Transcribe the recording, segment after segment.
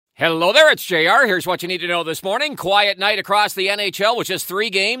Hello there, it's JR. Here's what you need to know this morning. Quiet night across the NHL with just 3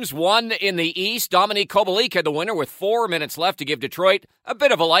 games, 1 in the East. Dominique Kubalik had the winner with 4 minutes left to give Detroit a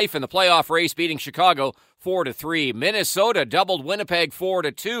bit of a life in the playoff race, beating Chicago 4-3. Minnesota doubled Winnipeg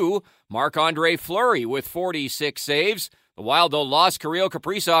 4-2. Marc-Andre Fleury with 46 saves. The Wild, though, lost Kirill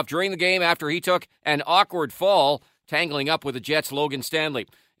Kaprizov during the game after he took an awkward fall, tangling up with the Jets' Logan Stanley.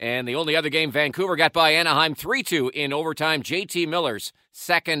 And the only other game, Vancouver got by Anaheim 3-2 in overtime. JT Miller's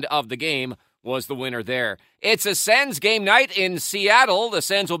second of the game was the winner there. It's a Sens game night in Seattle. The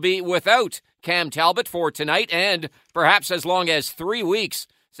Sens will be without Cam Talbot for tonight and perhaps as long as 3 weeks.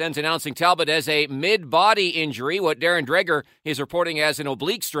 Sens announcing Talbot as a mid-body injury, what Darren Dreger is reporting as an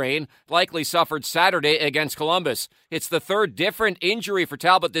oblique strain, likely suffered Saturday against Columbus. It's the third different injury for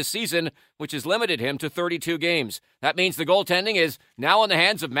Talbot this season, which has limited him to 32 games. That means the goaltending is now in the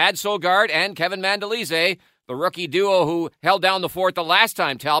hands of Mads Søgaard and Kevin Mandolese, the rookie duo who held down the fort the last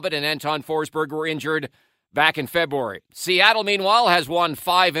time Talbot and Anton Forsberg were injured back in February. Seattle, meanwhile, has won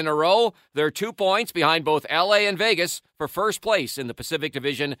 5 in a row. They're 2 points behind both LA and Vegas for first place in the Pacific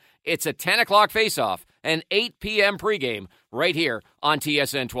Division. It's a 10 o'clock face-off, an 8 p.m. pregame right here on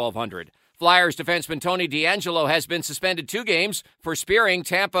TSN 1200. Flyers defenseman Tony DeAngelo has been suspended 2 games for spearing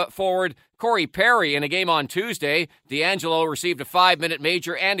Tampa forward Corey Perry in a game on Tuesday. DeAngelo received a 5-minute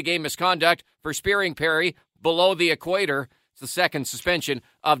major and a game misconduct for spearing Perry below the equator. The second suspension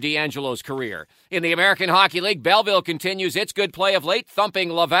of DeAngelo's career. In the American Hockey League, Belleville continues its good play of late,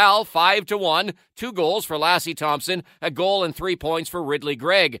 thumping Laval 5-1, 2 goals for Lassie Thompson, a goal and 3 points for Ridley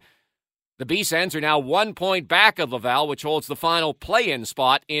Gregg. The B-Sens are now 1 point back of Laval, which holds the final play-in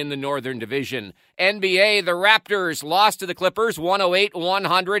spot in the Northern Division. NBA, the Raptors lost to the Clippers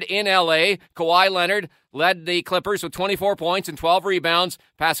 108-100 in LA. Kawhi Leonard led the Clippers with 24 points and 12 rebounds.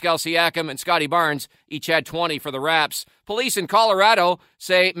 Pascal Siakam and Scotty Barnes each had 20 for the Raps. Police in Colorado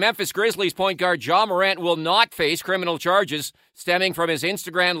say Memphis Grizzlies point guard Ja Morant will not face criminal charges stemming from his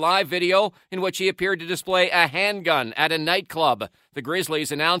Instagram live video in which he appeared to display a handgun at a nightclub. The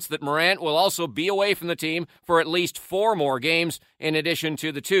Grizzlies announced that Morant will also be away from the team for at least 4 more games, in addition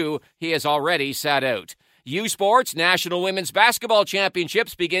to the 2 he has already sat out. U Sports National Women's Basketball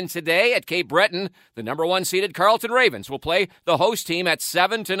Championships begin today at Cape Breton. The number 1 seeded Carleton Ravens will play the host team at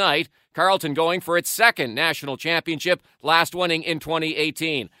 7 tonight. Carleton going for its second national championship, last winning in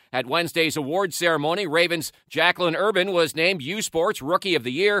 2018. At Wednesday's award ceremony, Ravens' Jacqueline Urban was named U Sports Rookie of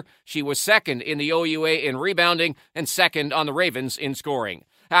the Year. She was second in the OUA in rebounding and second on the Ravens in scoring.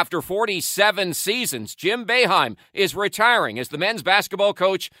 After 47 seasons, Jim Boeheim is retiring as the men's basketball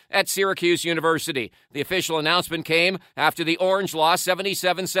coach at Syracuse University. The official announcement came after the Orange lost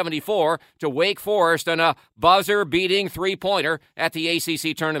 77-74 to Wake Forest on a buzzer-beating three-pointer at the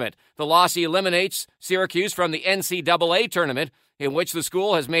ACC tournament. The loss eliminates Syracuse from the NCAA tournament, in which the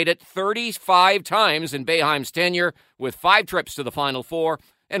school has made it 35 times in Boeheim's tenure, with 5 trips to the Final Four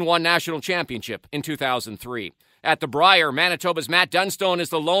and 1 national championship in 2003. At the Brier, Manitoba's Matt Dunstone is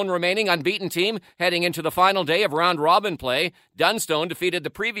the lone remaining unbeaten team heading into the final day of round-robin play. Dunstone defeated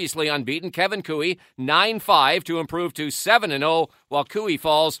the previously unbeaten Kevin Cooey 9-5 to improve to 7-0, while Cooey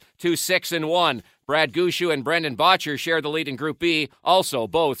falls to 6-1. Brad Gushu and Brendan Botcher share the lead in Group B, also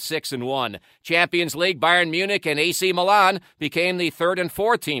both 6-1. Champions League, Bayern Munich and AC Milan became the 3rd and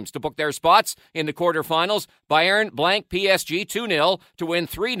 4th teams to book their spots in the quarterfinals. Bayern blanked PSG 2-0 to win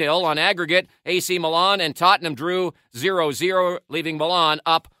 3-0 on aggregate. AC Milan and Tottenham drew 0-0, leaving Milan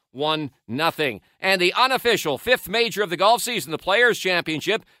up 1-0. And the unofficial 5th major of the golf season, the Players'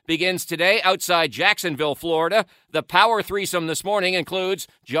 Championship, begins today outside Jacksonville, Florida. The power threesome this morning includes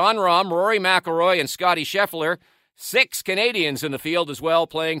Jon Rahm, Rory McIlroy, and Scottie Scheffler. 6 Canadians in the field as well,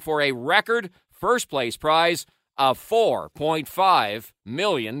 playing for a record first-place prize of $4.5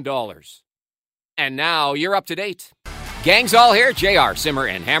 million. And now you're up to date. Gang's all here. JR, Simmer,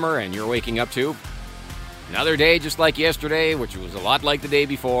 and Hammer, and you're waking up to another day just like yesterday, which was a lot like the day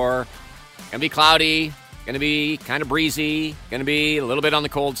before. Going to be cloudy, going to be kind of breezy, going to be a little bit on the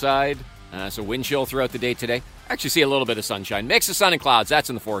cold side. So wind chill throughout the day today. Actually see a little bit of sunshine. Mix of sun and clouds, that's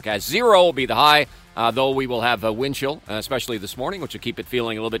in the forecast. 0 will be the high, though we will have a wind chill, especially this morning, which will keep it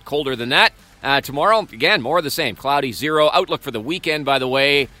feeling a little bit colder than that. Tomorrow, again, more of the same. Cloudy, 0. Outlook for the weekend, by the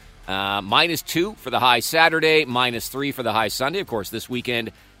way, -2 for the high Saturday, -3 for the high Sunday. Of course, this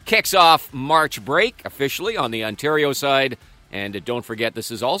weekend kicks off March break officially on the Ontario side. And don't forget,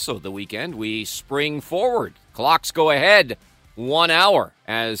 this is also the weekend we spring forward. Clocks go ahead 1 hour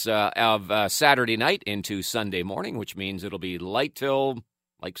as of Saturday night into Sunday morning, which means it'll be light till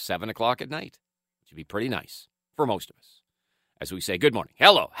like 7 o'clock at night, which would be pretty nice for most of us. As we say good morning,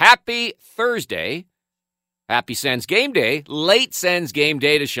 hello, happy Thursday. Happy Sens game day. Late Sens game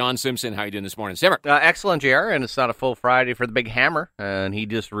day to Sean Simpson. How you doing this morning, Simmer? Excellent, JR, and it's not a full Friday for the Big Hammer. And he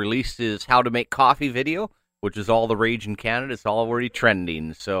just released his How to Make Coffee video, which is all the rage in Canada. It's already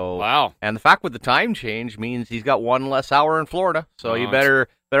trending. So, wow. And the fact with the time change means he's got one less hour in Florida. So you better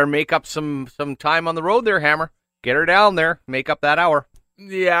make up some time on the road there, Hammer. Get her down there. Make up that hour.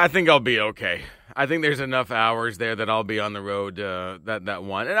 Yeah, I think I'll be okay. I think there's enough hours there that I'll be on the road that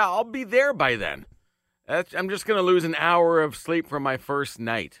one. And I'll be there by then. I'm just going to lose an hour of sleep from my first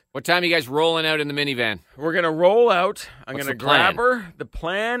night. What time are you guys rolling out in the minivan? We're going to roll out. I'm going to plan? grab her. The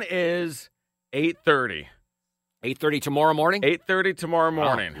plan is 8:30. 8:30 tomorrow morning? 8:30 tomorrow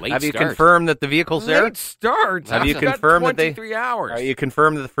morning. Late Have you start. confirmed that the vehicle's there? Late start. Have you I've got confirmed that 23 hours. Are you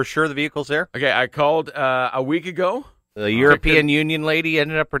confirmed that for sure the vehicle's there? Okay, I called a week ago. The European Union lady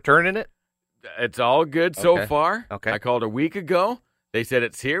ended up returning it? It's all good so far. Okay. I called a week ago. They said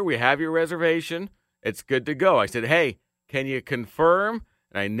it's here. We have your reservation. It's good to go. I said, hey, can you confirm,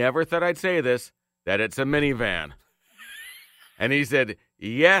 and I never thought I'd say this, that it's a minivan? And he said,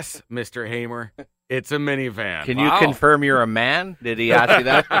 yes, Mr. Hamer, it's a minivan. Can you confirm you're a man? Did he ask you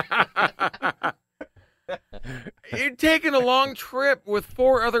that? You're taking a long trip with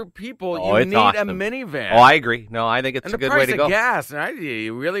 4 other people. Oh, you it's need awesome. a minivan. Oh, I agree. No, I think it's and a the good price way to of go. gas.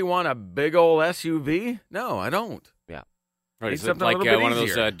 You really want a big old SUV? No, I don't. Yeah. Right, Need is it something a like little bit one of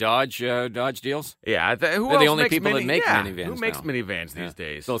easier. those Dodge deals? Yeah. Who They're else the only makes people that make yeah, minivans Who makes now. minivans these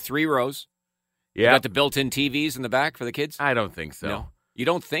days? So 3 rows. You yeah. got the built-in TVs in the back for the kids? I don't think so. No. You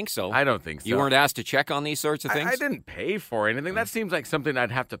don't think so? I don't think so. You weren't asked to check on these sorts of things? I didn't pay for anything. That seems like something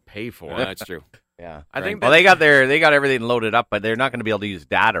I'd have to pay for. Well, that's true. Yeah, I think. Well, they got everything loaded up, but they're not going to be able to use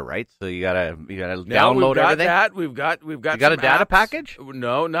data, right? So you gotta download we've got everything. That we've got. You got some a data apps. package?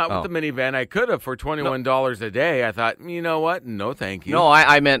 No, not with the minivan. I could have for $21 a day. I thought, you know what? No, thank you. No,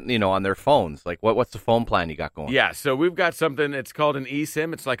 I meant on their phones. Like what's the phone plan you got going? Yeah, so we've got something. It's called an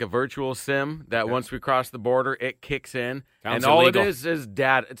eSIM. It's like a virtual SIM that once we cross the border, it kicks in, Sounds and all illegal. it is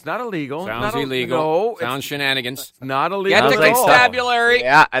data. It's not illegal. Sounds not illegal. No, Sounds shenanigans. it's not illegal. Get the Sounds like constabulary.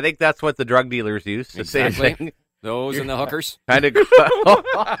 Yeah, I think that's what the drug dealers use. The Exactly. same thing. Those and the hookers. Kind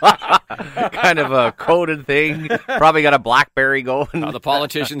of a coded thing. Probably got a BlackBerry going. The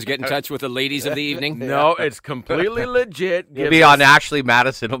politicians get in touch with the ladies of the evening. No, it's completely legit. You'll be on Ashley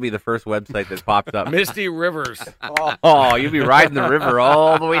Madison. It'll be the first website that pops up. Misty Rivers Oh, you'll be riding the river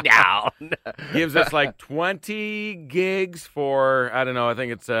all the way down. gives us like 20 gigs for, I don't know, I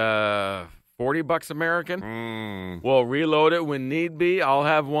think it's $40 American. We'll reload it when need be. I'll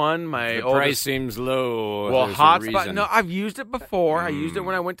have one. My The oldest, price seems low. well, There's a hotspot. reason. No, I've used it before. I used it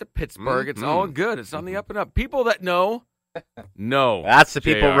when I went to Pittsburgh. It's all good. It's on the up and up. People that know. That's the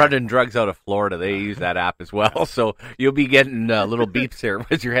people JR. running drugs out of Florida. They use that app as well. So you'll be getting little beeps there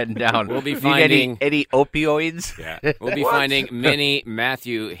as you're heading down. We'll be Need finding- any opioids. Yeah. We'll be finding many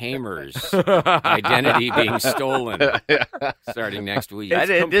Matthew Hamer's identity being stolen starting next week. It's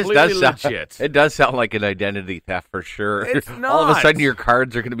This completely does sound, legit. It does sound like an identity theft for sure. It's All of a not. sudden, your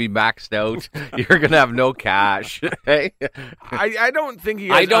cards are going to be maxed out. You're going to have no cash. Hey? I don't think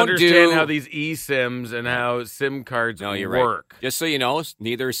you I guys don't understand do- how these eSIMs and how SIM cards No, you're work. right. Just so you know,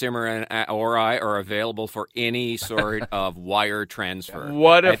 neither Simmer or I are available for any sort of wire transfer.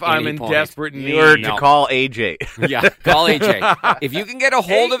 What if at I'm any in point. desperate need? You're No. to call AJ. Yeah, call AJ. If you can get a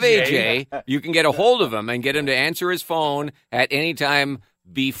hold of AJ. AJ, you can get a hold of him and get him to answer his phone at any time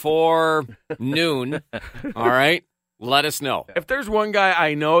before noon. All right? Let us know. If there's one guy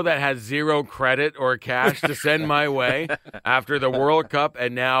I know that has zero credit or cash to send my way after the World Cup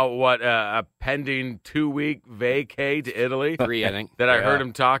and now a pending 2-week vacay to Italy 3, I think. that I heard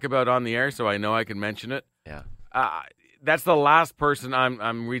him talk about on the air, so I know I can mention it. Yeah. That's the last person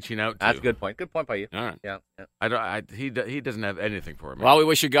I'm reaching out to. That's a good point. Good point by you. All right. Yeah. He doesn't have anything for me. Well, we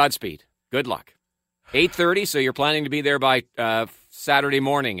wish you Godspeed. Good luck. 8:30, so you're planning to be there by Saturday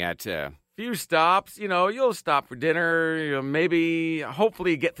morning at... few stops, you'll stop for dinner, maybe,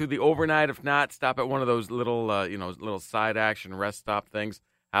 hopefully get through the overnight. If not, stop at one of those little, little side action rest stop things.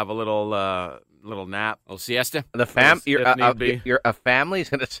 Have a little nap. little siesta. The If need be. a family's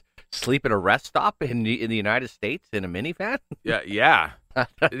going to sleep at a rest stop in the United States in a minivan? Yeah.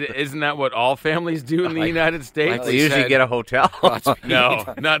 Isn't that what all families do in the United States? They usually get a hotel.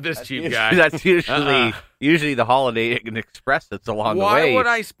 No, not this cheap guy. That's usually the Holiday Inn Express that's along the way. Why would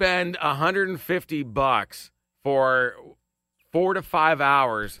I spend $150 for 4 to 5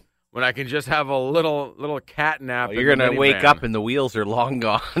 hours when I can just have a little cat nap? Well, you're going to wake up and the wheels are long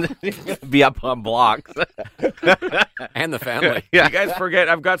gone. Be up on blocks. And the family. You guys forget,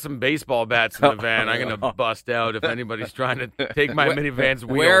 I've got some baseball bats in the van. I'm going to bust out if anybody's trying to take my minivan's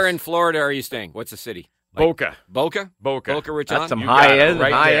wheels. Where in Florida are you staying? What's the city? Boca. Boca Raton. That's some You got it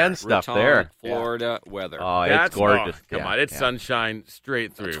high right end stuff Raton, there. Florida weather. Oh, That's it's gorgeous. Come on, it's sunshine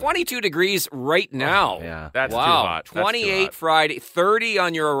straight through. 22 degrees right now. Yeah. That's wow. too hot. That's too 28 hot. Friday, 30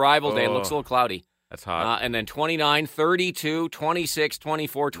 on your arrival day. It looks a Oh. little cloudy. That's hot. And then 29, 32, 26,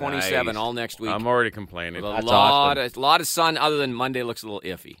 24, 27 Nice. all next week. I'm already complaining. With a That's lot of sun. Other than Monday looks a little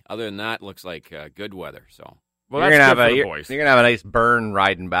iffy. Other than that, looks like good weather. So Well, you're that's gonna good have for the you're boys. gonna have a nice burn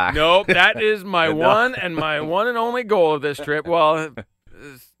riding back. Nope, that is my No. one and only goal of this trip. Well,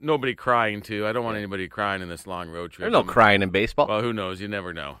 there's nobody crying too. I don't want anybody crying in this long road trip. There's no crying in baseball. Well, who knows? You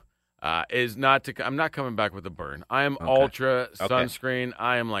never know. Is not to. I'm not coming back with a burn. I am Okay. ultra Okay. sunscreen.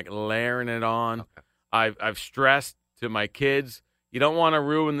 I am like layering it on. I've stressed to my kids. You don't want to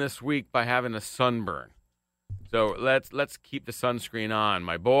ruin this week by having a sunburn. So let's keep the sunscreen on,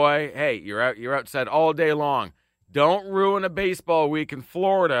 my boy. Hey, you're outside all day long. Don't ruin a baseball week in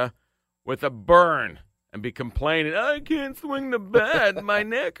Florida with a burn and be complaining. I can't swing the bat, my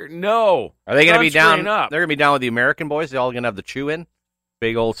neck. No, Are they going to be down? Sunscreen up. They're going to be down with the American boys. They all going to have the chew in,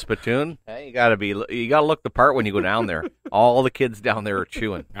 big old spittoon. Hey, you got to look the part when you go down there. All the kids down there are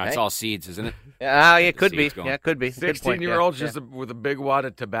chewing. it's Hey? all seeds, isn't it? Yeah, it could be. Seeds going. Yeah, it could be. Good point. 16-year-olds Yeah, just with a big wad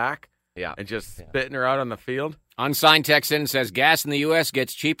of tobacco yeah. and just spitting her out on the field. Unsigned text in and says gas in the U.S.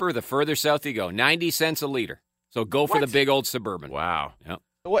 gets cheaper the further south you go. 90 cents a liter. So go for the big old Suburban. Wow.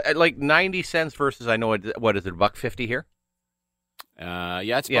 What, like 90 cents versus I know what is it, $1.50 here? Yeah,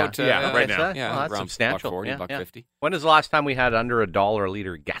 it's Yeah. about Yeah, right It's, now. yeah, well, that's around substantial. $1.40, Yeah, $1.50. When is the last time we had under $1 a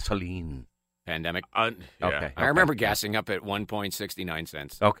liter gasoline? Pandemic. Yeah. Okay. I remember gassing up at 1.69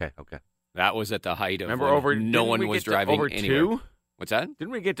 cents. Okay. That was at the height of Remember when over? no didn't one we was get to driving over anywhere. 2? What's that?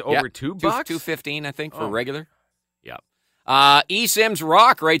 Didn't we get to Yeah. over $2? $2.15, I think, for Oh. regular. Yeah. eSims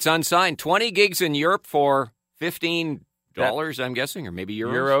Rock rates unsigned 20 gigs in Europe for $15, I'm guessing, or maybe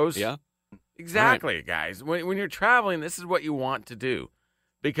euros. Euros? Yeah. Exactly, guys. When you're traveling, this is what you want to do.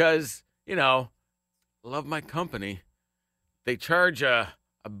 Because, love my company. They charge a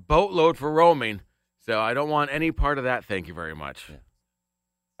boatload for roaming, so I don't want any part of that. Thank you very much. Yeah.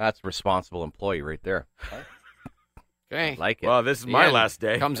 That's responsible employee right there. Okay. Like it. Well, this is my Yeah. last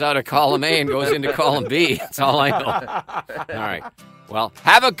day. Comes out of column A and goes into column B. That's all I know. All right. Well,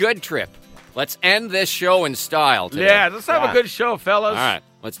 have a good trip. Let's end this show in style today. Yeah, let's have a good show, fellas. All right.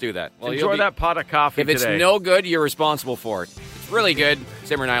 Let's do that. Well, Enjoy that pot of coffee If it's today. no good, you're responsible for it. If it's really good,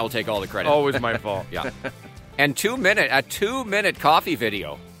 Simmer and I will take all the credit. Always my fault. Yeah. And a 2-minute coffee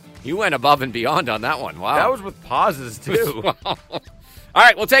video. You went above and beyond on that one. Wow. That was with pauses, too. All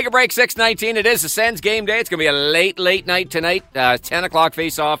right, we'll take a break. 6:19. It is the Sens game day. It's going to be a late night tonight. 10 o'clock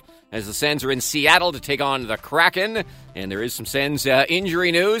face-off as the Sens are in Seattle to take on the Kraken. And there is some Sens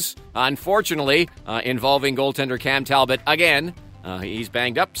injury news, unfortunately, involving goaltender Cam Talbot again. He's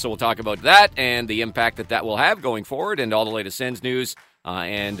banged up, so we'll talk about that and the impact that will have going forward and all the latest Sens news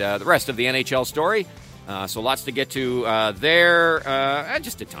and the rest of the NHL story. So lots to get to there.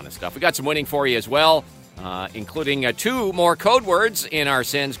 Just a ton of stuff. We got some winning for you as well, including 2 more code words in our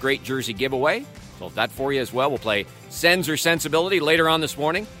Sens Great Jersey giveaway. So that for you as well. We'll play Sens or Sensibility later on this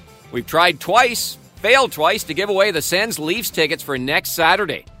morning. We've tried twice, failed twice, to give away the Sens Leafs tickets for next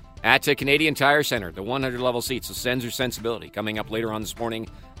Saturday at Canadian Tire Center, the 100-level seats. So Sens or Sensibility coming up later on this morning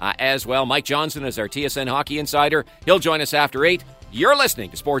as well. Mike Johnson is our TSN Hockey Insider. He'll join us after 8. You're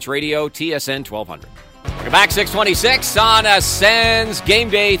listening to Sports Radio TSN 1200. Welcome back, 6:26 on a Sens Game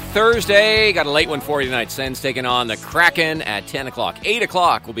Day Thursday. Got a late one for you tonight. Sens taking on the Kraken at 10 o'clock. 8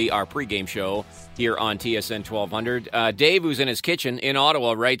 o'clock will be our pregame show here on TSN 1200. Dave, who's in his kitchen in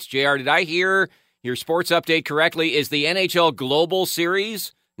Ottawa, writes, JR, did I hear your sports update correctly? Is the NHL Global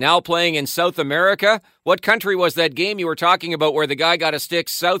Series now playing in South America? What country was that game you were talking about where the guy got a stick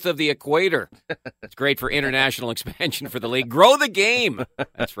south of the equator? It's great for international expansion for the league. Grow the game.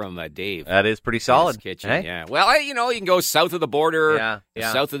 That's from Dave. That is pretty solid. Kitchen. Hey? Yeah. Well, you can go south of the border,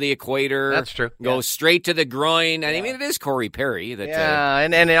 Yeah. south of the equator. That's true. Go Yeah. straight to the groin. I mean, it is Corey Perry. That, Yeah,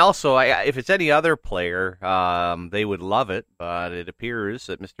 and also, if it's any other player, they would love it, but it appears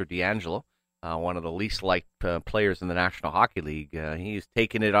that Mr. D'Angelo, one of the least liked players in the National Hockey League, he's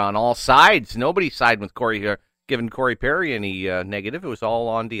taking it on all sides. Nobody sided with Corey, giving Corey Perry any negative. It was all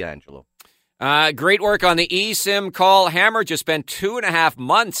on D'Angelo. Great work on the eSIM call. Hammer just spent 2.5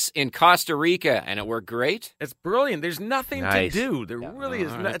 months in Costa Rica, and it worked great. It's brilliant. There's nothing Nice. to do. There really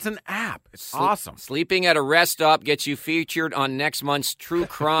is. All right. It's an app. It's awesome. Sleeping at a rest stop gets you featured on next month's True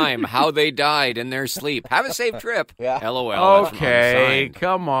Crime, How They Died in Their Sleep. Have a safe trip. Yeah. LOL. That's from Okay, Unsigned.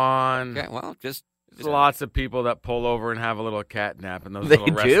 come on. Okay, well, just There's lots of people that pull over and have a little cat nap in those They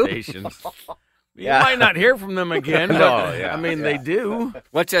little rest do? stations. You might not hear from them again, but they do.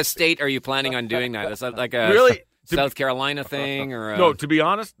 What state are you planning on doing that? Is that like a Really? South Carolina thing? Or No, to be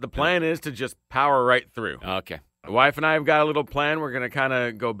honest, the plan is to just power right through. Okay. My wife and I have got a little plan. We're going to kind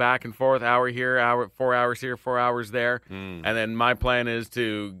of go back and forth, hour here, 4 hours here, 4 hours there. And then my plan is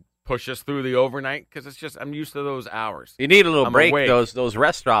to push us through the overnight because it's just I'm used to those hours. You need a little break. Awake. Those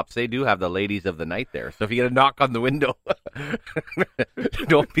rest stops, they do have the ladies of the night there. So if you get a knock on the window,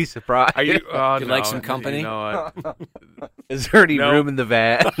 don't be surprised. Are you? You like some company? You know, Is there any room in the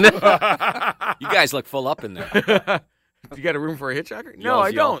van? You guys look full up in there. You got a room for a hitchhiker? No, Y'all-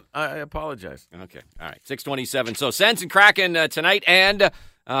 I don't. I apologize. Okay. All right. 6:27. So Sens and Kraken tonight, and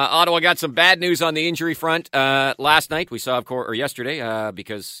Ottawa got some bad news on the injury front last night. We saw, of course, or yesterday,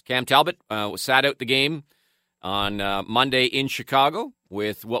 because Cam Talbot sat out the game on Monday in Chicago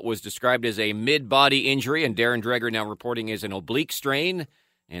with what was described as a mid-body injury, and Darren Dreger now reporting is an oblique strain,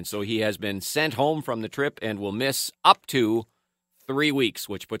 and so he has been sent home from the trip and will miss up to 3 weeks,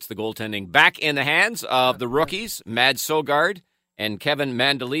 which puts the goaltending back in the hands of the rookies, Mads Søgaard and Kevin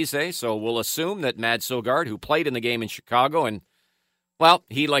Mandolise. So we'll assume that Mads Søgaard, who played in the game in Chicago, and, well,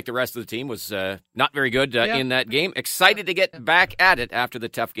 he, like the rest of the team, was not very good in that game. Excited to get back at it after the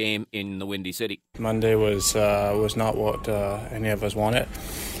tough game in the Windy City. Monday was not what any of us wanted.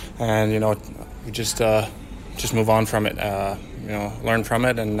 And, we just move on from it, learn from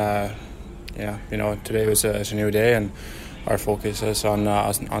it. And, today was a new day, and our focus is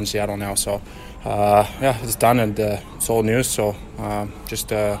on Seattle now. So, it's done, and it's old news. So,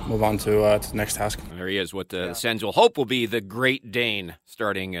 just move on to the next task. There he is, what the Sens will hope will be the Great Dane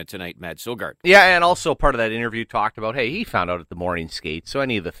starting tonight, Mads Søgaard. Yeah, and also part of that interview talked about, hey, he found out at the morning skate. So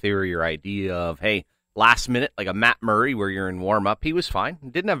any of the theory or idea of, hey, last minute, like a Matt Murray where you're in warm-up, he was fine.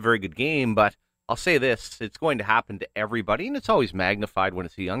 Didn't have a very good game, but I'll say this, it's going to happen to everybody, and it's always magnified when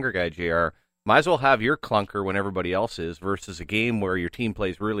it's a younger guy, JR. Might as well have your clunker when everybody else is versus a game where your team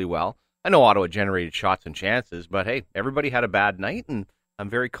plays really well. I know Ottawa generated shots and chances, but hey, everybody had a bad night, and I'm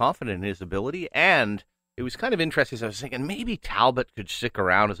very confident in his ability. And it was kind of interesting. So I was thinking maybe Talbot could stick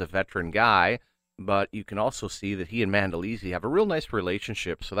around as a veteran guy, but you can also see that he and Mandolise have a real nice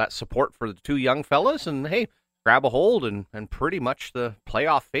relationship. So that support for the two young fellas, and hey, grab a hold, and pretty much the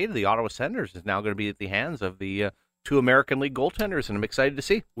playoff fate of the Ottawa Senators is now going to be at the hands of the two American League goaltenders, and I'm excited to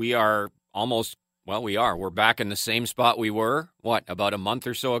see. We are we're back in the same spot we were, about a month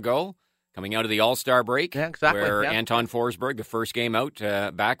or so ago, coming out of the All-Star break. Yeah, exactly. Where Anton Forsberg, the first game out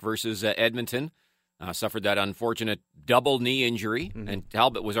back versus Edmonton, suffered that unfortunate double knee injury, and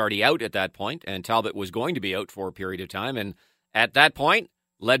Talbot was already out at that point, and Talbot was going to be out for a period of time, and at that point,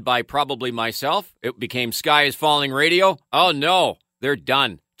 led by probably myself, it became Sky is Falling radio. Oh, no, they're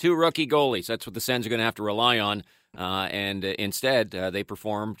done. Two rookie goalies. That's what the Sens are going to have to rely on. And instead, they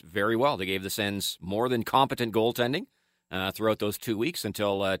performed very well. They gave the Sens more than competent goaltending throughout those 2 weeks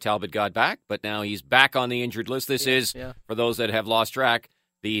until Talbot got back. But now he's back on the injured list. This is, for those that have lost track,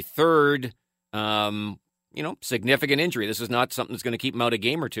 the third, significant injury. This is not something that's going to keep him out a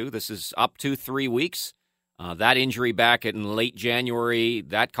game or two. This is up to 3 weeks. That injury back in late January,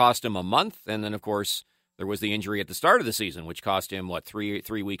 that cost him a month. And then, of course, there was the injury at the start of the season, which cost him, 3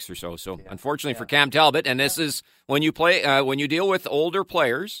 weeks or so. So, unfortunately for Cam Talbot, and this is when you when you deal with older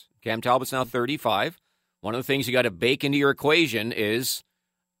players, Cam Talbot's now 35. One of the things you got to bake into your equation is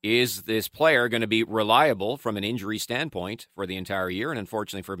this player going to be reliable from an injury standpoint for the entire year? And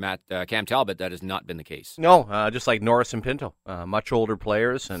unfortunately for Cam Talbot, that has not been the case. No, just like Norris and Pinto, much older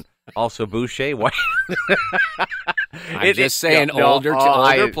players, and also Boucher. I'm just saying, older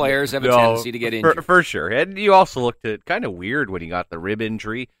players have a tendency to get injured. For sure. And you also looked at kind of weird when he got the rib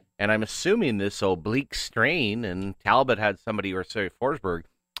injury, and I'm assuming this oblique strain, and Talbot had Forsberg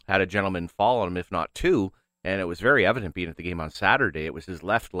had a gentleman fall on him, if not two, and it was very evident being at the game on Saturday. It was his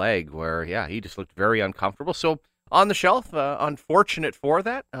left leg where, he just looked very uncomfortable. So on the shelf, unfortunate for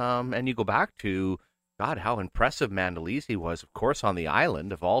that. And you go back to, God, how impressive Mandolise was, of course, on the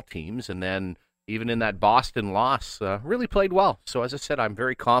island of all teams. And then even in that Boston loss, really played well. So as I said, I'm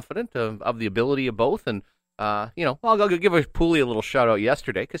very confident of the ability of both. And, I'll give Pooley a little shout out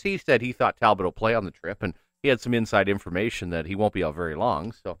yesterday because he said he thought Talbot will play on the trip. And he had some inside information that he won't be out very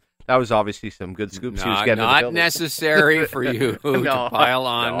long. So that was obviously some good scoops he was getting. Not necessary for you to pile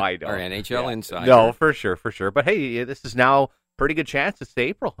on our NHL insider. No, for sure. But hey, this is now pretty good chance it's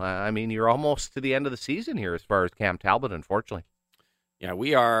April. You're almost to the end of the season here as far as Cam Talbot, unfortunately. Yeah,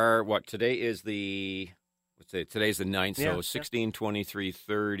 we are, today is today's the 9th, so 16, 23,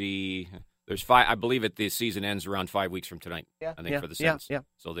 30. There's 5, I believe the season ends around 5 weeks from tonight, for the Sens. Yeah.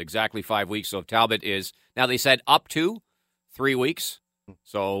 So exactly 5 weeks. So if Talbot is, now they said up to 3 weeks.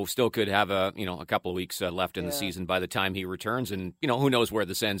 So still could have a couple of weeks left in the season by the time he returns. And, who knows where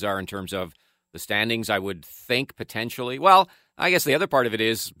the Sens are in terms of the standings. I would think potentially. Well, I guess the other part of it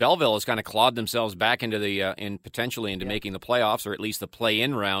is Belleville has kind of clawed themselves back into potentially into making the playoffs, or at least the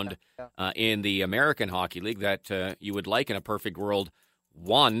play-in round in the American Hockey League that you would like in a perfect world.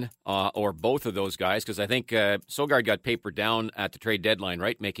 One or both of those guys, because I think Sogard got papered down at the trade deadline,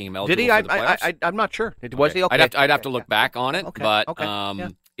 right? Making him eligible Did he? for the playoffs. I'm not sure. Was he? Okay. I'd have to look back on it, but Okay.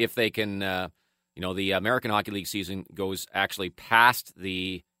 if they can, the American Hockey League season goes actually past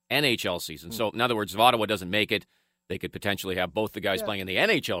the NHL season. So, in other words, if Ottawa doesn't make it, they could potentially have both the guys playing in the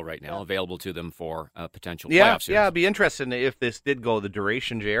NHL right now available to them for a potential playoff series. Yeah, it'd be interesting if this did go the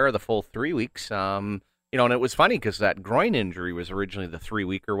duration, JR, the full 3 weeks. And it was funny because that groin injury was originally the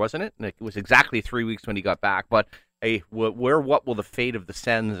 3-weeker, wasn't it? And it was exactly 3 weeks when he got back. But hey, what will the fate of the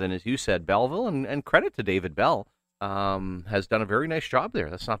Sens and, as you said, Belleville, and credit to David Bell, has done a very nice job there.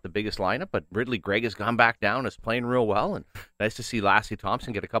 That's not the biggest lineup, but Ridley Gregg has gone back down, is playing real well, and nice to see Lassie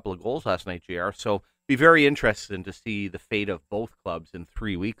Thompson get a couple of goals last night, JR. So be very interesting to see the fate of both clubs in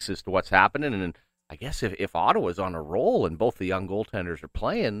 3 weeks as to what's happening. And I guess if Ottawa's on a roll and both the young goaltenders are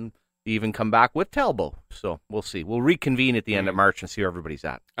playing, even come back with Talbot. So we'll see. We'll reconvene at the end of March and see where everybody's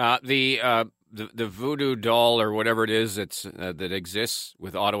at. The voodoo doll or whatever it is that exists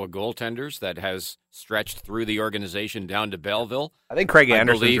with Ottawa goaltenders that has stretched through the organization down to Belleville. I think Craig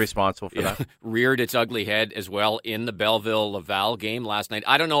Anderson's responsible for that. Reared its ugly head as well in the Belleville-Laval game last night.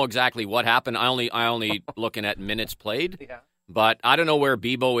 I don't know exactly what happened. I only looking at minutes played. Yeah. But I don't know where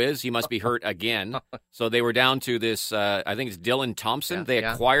Bebo is. He must be hurt again. So they were down to this, I think it's Dylan Thompson. They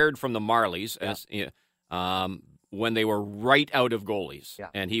acquired from the Marlies when they were right out of goalies. Yeah.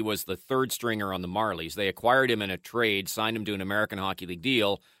 And he was the third stringer on the Marlies. They acquired him in a trade, signed him to an American Hockey League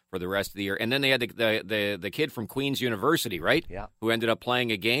deal for the rest of the year. And then they had the kid from Queen's University, right? Yeah. Who ended up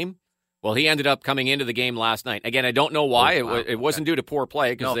playing a game. Well, he ended up coming into the game last night. Again, I don't know why. It wasn't due to pour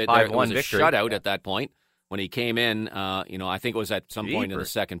play because it was a shutout at that point. When he came in, I think it was at some point in the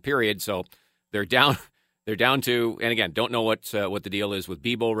second period. So they're down. They're down to, and again, don't know what the deal is with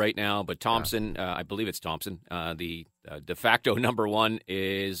Bebo right now. But Thompson, I believe it's Thompson, the de facto number one,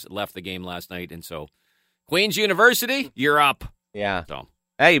 is left the game last night, and so Queen's University, you're up. Yeah. So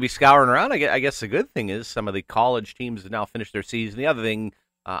hey, you'd be scouring around. I guess the good thing is some of the college teams have now finished their season. The other thing.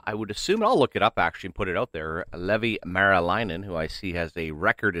 I would assume, and I'll look it up actually and put it out there, Levi Marilainen, who I see has a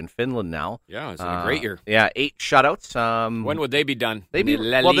record in Finland now. Yeah, it's a great year. Yeah, 8 shutouts. When would they be done? They'd be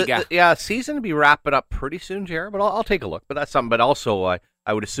La Liga. Season will be wrapping up pretty soon, Jared, but I'll take a look. But that's something. But also, I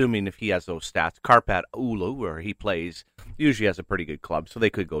would assume if he has those stats, Karpat Oulu, where he plays, usually has a pretty good club, so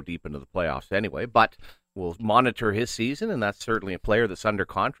they could go deep into the playoffs anyway. But we'll monitor his season, and that's certainly a player that's under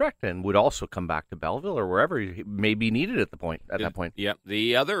contract and would also come back to Belleville or wherever he may be needed at that point. Yeah.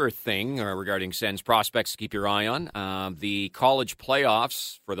 The other thing regarding Sens prospects to keep your eye on, the college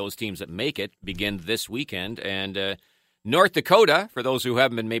playoffs for those teams that make it begin this weekend, and North Dakota, for those who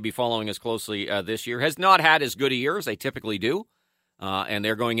haven't been maybe following us closely this year, has not had as good a year as they typically do. And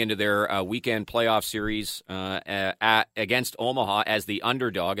they're going into their weekend playoff series against Omaha as the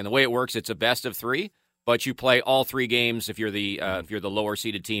underdog. And the way it works, it's a best of 3. But you play all 3 games if you're the lower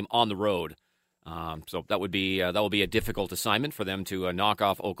seeded team on the road. So that will be a difficult assignment for them to knock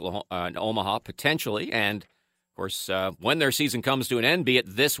off Omaha potentially. And of course, when their season comes to an end, be it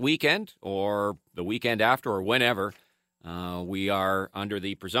this weekend or the weekend after or whenever, we are under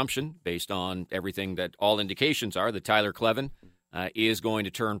the presumption, based on everything that all indications are, that Tyler Kleven is going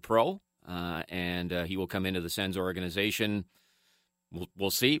to turn pro, and he will come into the Sens organization.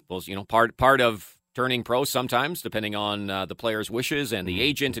 We'll see. Part of turning pro sometimes, depending on the player's wishes and the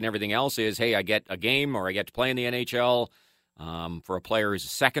agent and everything else, is, hey, I get a game or I get to play in the NHL. For a player who's a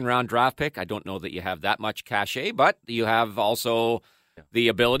second-round draft pick, I don't know that you have that much cachet, but you have also the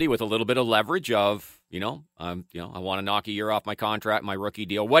ability with a little bit of leverage of, I want to knock a year off my contract, my rookie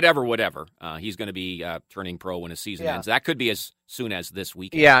deal, whatever. He's going to be turning pro when his season ends. That could be as soon as this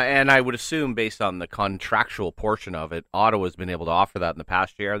weekend. Yeah, and I would assume, based on the contractual portion of it, Ottawa's been able to offer that in the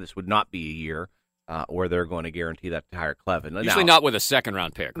past year. This would not be a year where they're going to guarantee that to hire Kleven. Usually not with a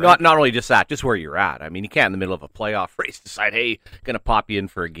second-round pick, right? Not only just that, just where you're at. I mean, you can't, in the middle of a playoff race, decide, hey, going to pop you in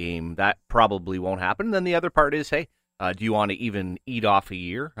for a game. That probably won't happen. And then the other part is, hey, do you want to even eat off a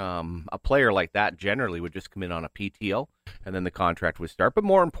year? A player like that generally would just come in on a PTO, and then the contract would start. But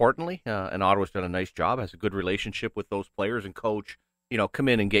more importantly, and Ottawa's done a nice job, has a good relationship with those players and coach. Come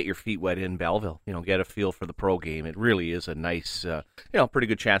in and get your feet wet in Belleville. Get a feel for the pro game. It really is a nice, pretty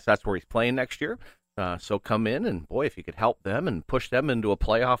good chance that's where he's playing next year. So come in, and boy, if you could help them and push them into a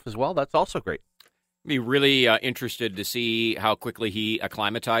playoff as well, that's also great. Be really interested to see how quickly he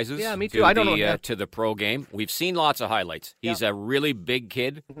acclimatizes. Yeah, me too. To I don't know. to the pro game. We've seen lots of highlights. He's a really big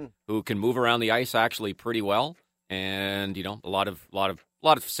kid who can move around the ice actually pretty well, and a lot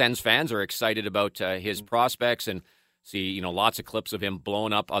of Sens fans are excited about his prospects and see lots of clips of him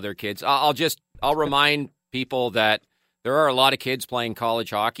blowing up other kids. I'll remind people that there are a lot of kids playing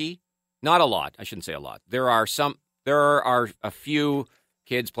college hockey. Not a lot. I shouldn't say a lot. There are a few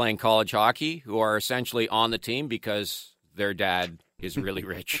kids playing college hockey who are essentially on the team because their dad is really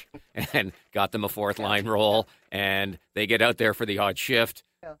rich and got them a fourth line role, and they get out there for the odd shift,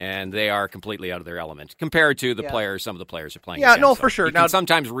 and they are completely out of their element compared to the players. Some of the players are playing. Yeah, against. no, So for sure. You Now, can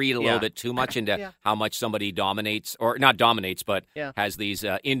sometimes read a little bit too much into Yeah. how much somebody dominates, or not dominates, but has these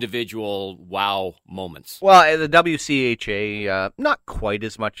individual wow moments. Well, the WCHA, not quite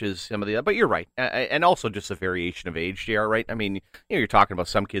as much as some of the other, but you're right. And also just a variation of age, JR, right? I mean, you're talking about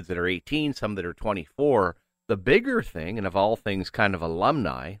some kids that are 18, some that are 24. The bigger thing, and of all things, kind of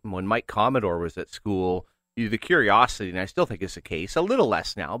alumni, when Mike Commodore was at school, the curiosity, and I still think it's the case, a little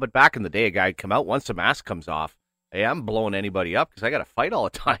less now, but back in the day, a guy would come out, once the mask comes off, hey, I'm blowing anybody up because I got to fight all the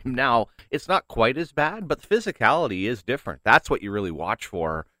time. Now, it's not quite as bad, but the physicality is different. That's what you really watch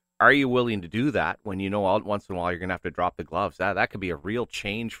for. Are you willing to do that when you know once in a while you're going to have to drop the gloves? That could be a real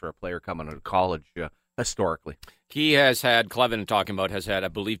change for a player coming out of college historically. He has had, Clevin talking about, has had, I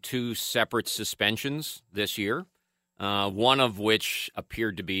believe, 2 separate suspensions this year, one of which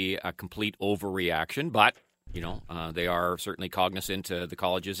appeared to be a complete overreaction, but, they are certainly cognizant to the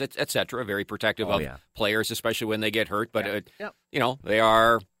colleges, et cetera, very protective of players, especially when they get hurt. But, they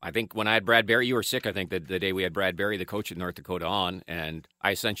are, I think when I had Brad Berry, you were sick, I think, the day we had Brad Berry, the coach at North Dakota, on, and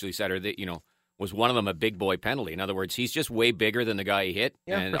I essentially said, was one of them a big boy penalty? In other words, he's just way bigger than the guy he hit,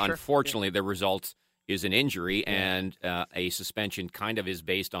 and unfortunately the result is an injury, and a suspension kind of is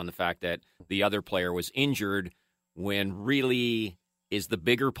based on the fact that the other player was injured, when really is the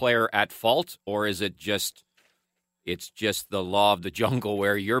bigger player at fault, or is it just the law of the jungle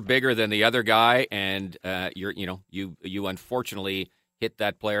where you're bigger than the other guy, and you unfortunately hit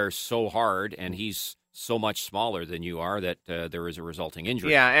that player so hard, and he's so much smaller than you are that there is a resulting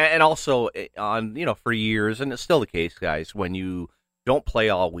injury. Yeah, and also for years, and it's still the case, guys, when you don't play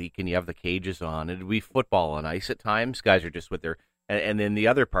all week and you have the cages on, it'd be football on ice at times. Guys are just with their, and then the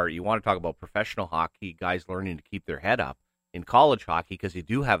other part, you want to talk about professional hockey, guys learning to keep their head up. In college hockey, because you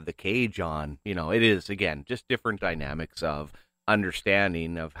do have the cage on, it is, again, just different dynamics of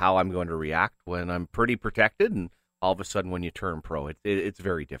understanding of how I'm going to react when I'm pretty protected, and all of a sudden when you turn pro, it's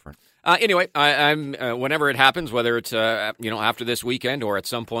very different. Anyway, I'm whenever it happens, whether it's after this weekend or at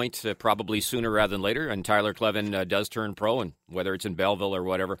some point, probably sooner rather than later, and Tyler Clevin does turn pro, and whether it's in Belleville or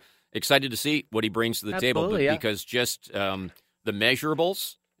whatever, excited to see what he brings to the table, because just the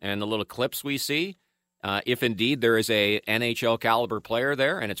measurables and the little clips we see. If indeed there is a NHL caliber player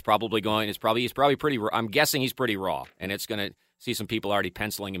there, and he's probably pretty. I'm guessing he's pretty raw, and it's going to see some people already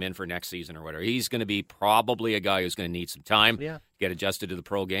penciling him in for next season or whatever. He's going to be probably a guy who's going to need some time to get adjusted to the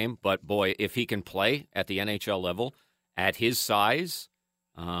pro game. But boy, if he can play at the NHL level at his size,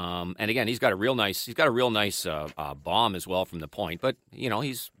 and again, he's got a real nice bomb as well from the point. But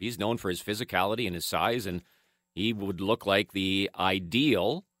he's known for his physicality and his size, and he would look like the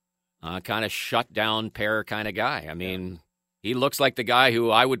ideal kind of shut-down pair kind of guy. I mean, he looks like the guy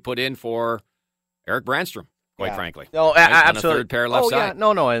who I would put in for Eric Brandstrom, quite frankly. No, right? absolutely. On a third pair left side.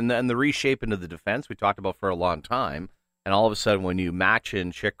 Yeah, no, and the reshaping of the defense we talked about for a long time, and all of a sudden when you match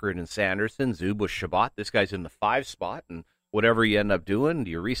in Chychrun and Sanderson, Zub with Shabbat, this guy's in the 5 spot, and whatever you end up doing, do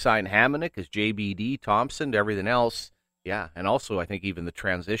you re-sign Hamonic as JBD, Thompson, to everything else? Yeah, and also I think even the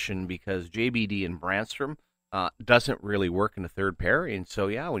transition, because JBD and Brandstrom doesn't really work in the third pair. And so,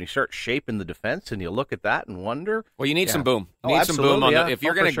 when you start shaping the defense and you look at that and wonder. Well, you need some boom. You need some boom if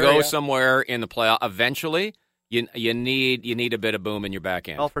you're going to go somewhere in the playoff eventually, you need a bit of boom in your back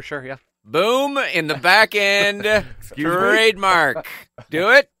end. Oh, for sure, yeah. Boom in the back end. Trademark.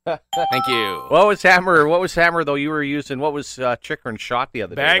 Do it. Thank you. What was Hammer, though, you were using? What was Chychrun's shot the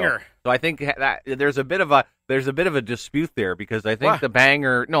other day? Banger. So I think that there's a bit of a dispute there, because I think the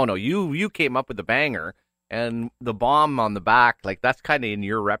banger. No, you came up with the banger. And the bomb on the back, that's kind of in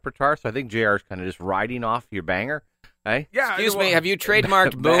your repertoire. So I think JR is kind of just riding off your banger. Hey? Yeah. Excuse me, have you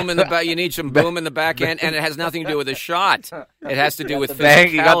trademarked boom in the back? You need some boom in the back end, and it has nothing to do with a shot. It has to do with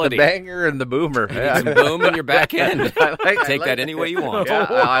physicality. You got the banger and the boomer. You need some boom in your back end. Take that any way you want. Yeah,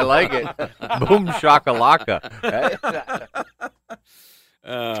 I like it. Boom shakalaka.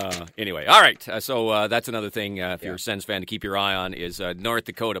 Anyway, all right. So that's another thing if you're a Sens fan to keep your eye on is North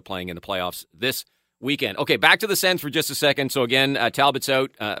Dakota playing in the playoffs this weekend. Okay, back to the Sens for just a second. So again, Talbot's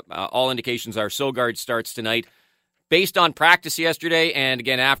out. All indications are Sogard starts tonight. Based on practice yesterday, and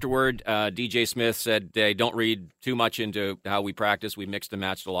again afterward, DJ Smith said, don't read too much into how we practice. We mixed and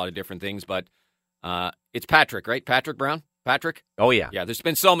matched a lot of different things, but it's Patrick, right? Patrick Brown? Patrick? Oh, yeah. Yeah, there's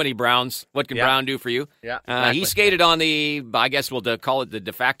been so many Browns. What can Brown do for you? Yeah, exactly. He skated on the, I guess we'll call it the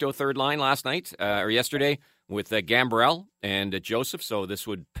de facto third line last night, or yesterday, with Gambrell and Joseph, so this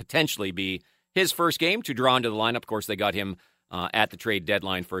would potentially be his first game to draw into the lineup. Of course, they got him at the trade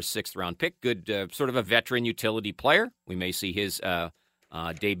deadline for a 6th-round pick. Good, sort of a veteran utility player. We may see his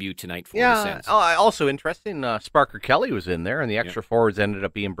debut tonight for the Sens. Also interesting, Sparker Kelly was in there, and the extra forwards ended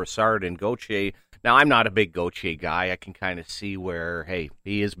up being Brassard and Gauthier. Now, I'm not a big Gauthier guy. I can kind of see where, hey,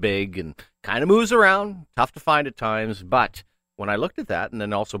 he is big and kind of moves around, tough to find at times. But when I looked at that, and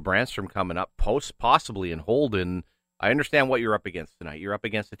then also Brandstrom coming up, possibly in Holden, I understand what you're up against tonight. You're up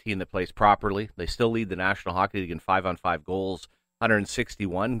against a team that plays properly. They still lead the National Hockey League in 5-on-5 goals,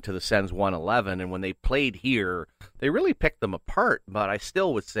 161 to the Sens 111. And when they played here, they really picked them apart. But I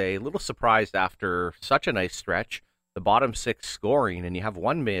still would say a little surprised after such a nice stretch, the bottom 6 scoring, and you have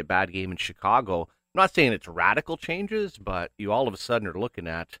one bad game in Chicago. I'm not saying it's radical changes, but you all of a sudden are looking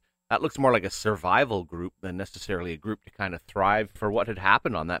at, that looks more like a survival group than necessarily a group to kind of thrive for what had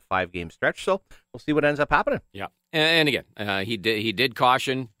happened on that 5-game stretch. So we'll see what ends up happening. Yeah. And again, he did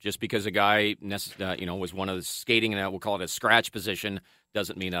caution, just because a guy was one of the skating, and we'll call it a scratch position,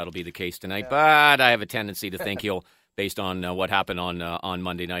 doesn't mean that'll be the case tonight. Yeah. But I have a tendency to think he'll, based on what happened on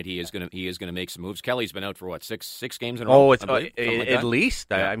Monday night, he is going to make some moves. Kelly's been out for what, six games in a row? Oh, it's at least.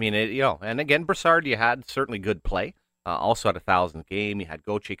 Yeah. I mean, and again, Brassard, you had certainly good play. Also at 1,000th game, you had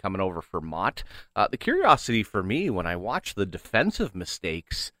Gauthier coming over for Mott. The curiosity for me when I watch the defensive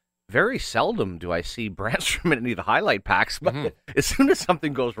mistakes, very seldom do I see Brandstrom in any of the highlight packs, but as soon as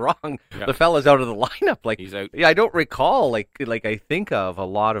something goes wrong, the fella's out of the lineup. Like, he's out. Yeah, I don't recall, like I think of a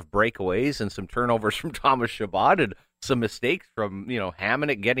lot of breakaways and some turnovers from Thomas Chabot and some mistakes from,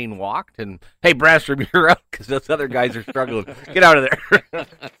 Hamannik getting walked. And, hey, Brandstrom, you're out because those other guys are struggling. Get out of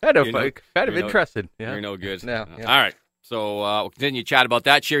there. kind of interested. Yeah. You're no good. Yeah. All right. So we'll continue to chat about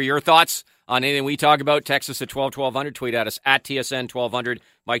that. Share your thoughts on anything we talk about. Text us at 1200. Tweet at us at TSN 1200.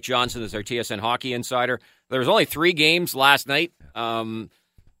 Mike Johnson is our TSN Hockey Insider. There was only 3 games last night.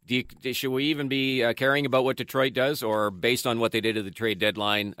 Should we even be caring about what Detroit does, or based on what they did at the trade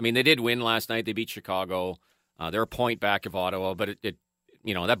deadline? I mean, they did win last night. They beat Chicago. They're a point back of Ottawa, but it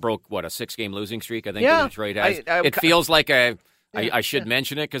that broke, a 6-game losing streak, I think, that Detroit has. It feels like I should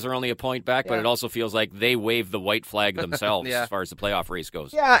mention it because they're only a point back, but it also feels like they waved the white flag themselves as far as the playoff race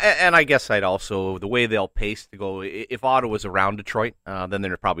goes. Yeah, and I guess I'd also, the way they'll pace to go, if Ottawa's around Detroit, then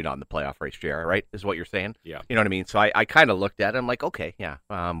they're probably not in the playoff race, JR, right, is what you're saying? Yeah. You know what I mean? So I kind of looked at it, I'm like, okay, yeah,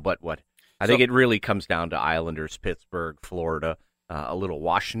 but what? I think it really comes down to Islanders, Pittsburgh, Florida, a little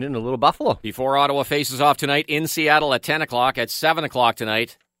Washington, a little Buffalo. Before Ottawa faces off tonight in Seattle at 10 o'clock, at 7 o'clock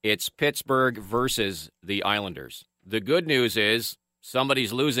tonight, it's Pittsburgh versus the Islanders. The good news is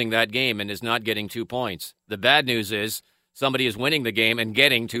somebody's losing that game and is not getting 2 points. The bad news is somebody is winning the game and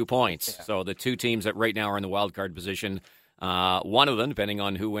getting 2 points. Yeah. So the two teams that right now are in the wild card position, one of them, depending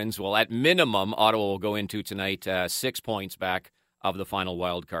on who wins, well, at minimum, Ottawa will go into tonight 6 points back of the final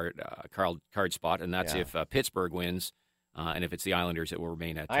wild card spot, and that's if Pittsburgh wins. And if it's the Islanders, it will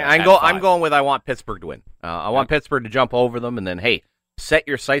remain at I'm going with I want Pittsburgh to win. I want Pittsburgh to jump over them, and then, hey, set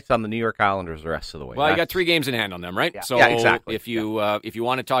your sights on the New York Islanders the rest of the way. Well, you got 3 games in hand on them, right? Yeah. So exactly. If you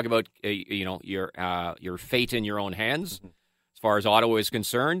want to talk about your fate in your own hands, as far as Ottawa is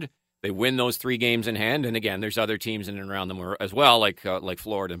concerned, they win those 3 games in hand. And again, there's other teams in and around them as well, like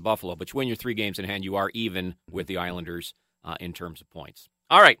Florida and Buffalo. But you win your 3 games in hand, you are even with the Islanders in terms of points.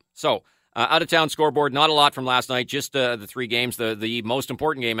 All right, so. Out-of-town scoreboard, not a lot from last night, just the 3 games. The most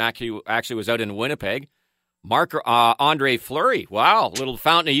important game actually was out in Winnipeg. Andre Fleury, wow, little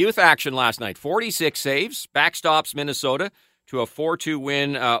Fountain of Youth action last night. 46 saves, backstops Minnesota to a 4-2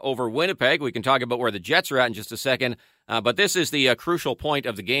 win over Winnipeg. We can talk about where the Jets are at in just a second, but this is the crucial point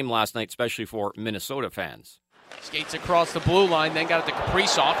of the game last night, especially for Minnesota fans. Skates across the blue line, then got it to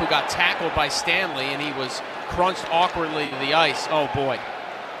Kaprizov, who got tackled by Stanley, and he was crunched awkwardly to the ice. Oh, boy.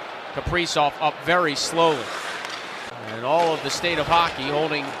 Kaprizov up very slowly. And all of the state of hockey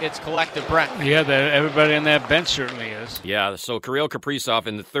holding its collective breath. Yeah, everybody on that bench certainly is. Yeah, so Kirill Kaprizov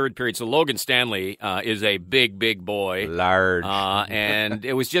in the third period. So Logan Stanley is a big, big boy. Large. And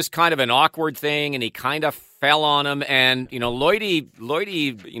it was just kind of an awkward thing, and he kind of fell on him. And,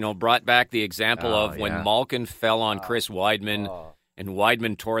 Lloydie, brought back the example of when Malkin fell on Chris Weidman, and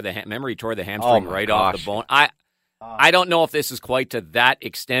Weidman tore the hamstring off the bone. I don't know if this is quite to that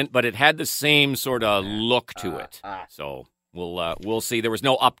extent, but it had the same sort of look to it. So we'll see. There was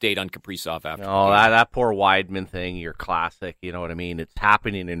no update on Kaprizov after. No, that poor Weidman thing, you're classic. You know what I mean? It's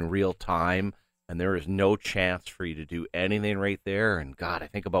happening in real time, and there is no chance for you to do anything right there. And, God, I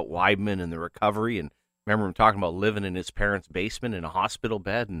think about Weidman and the recovery, and remember him talking about living in his parents' basement in a hospital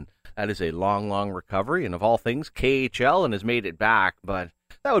bed, and that is a long, long recovery. And of all things, KHL and has made it back, but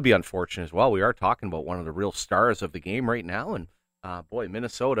that would be unfortunate as well. We are talking about one of the real stars of the game right now, and boy,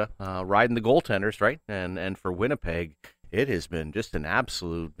 Minnesota riding the goaltenders, right? And for Winnipeg, it has been just an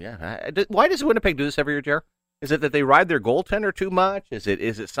absolute, Why does Winnipeg do this every year, Jer? Is it that they ride their goaltender too much? Is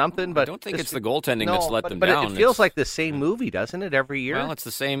it something? But I don't think it's the goaltending that's let them down. But it feels like the same movie, doesn't it, every year? Well, it's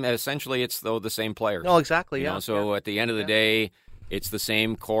the same. Essentially, it's the same players. No, exactly. You know, so at the end of the day, it's the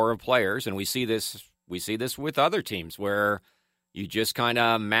same core of players, and we see this with other teams where you just kind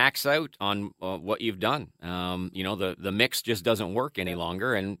of max out on what you've done. The mix just doesn't work any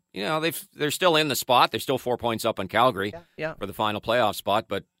longer, and they're still in the spot. They're still 4 points up on Calgary for the final playoff spot.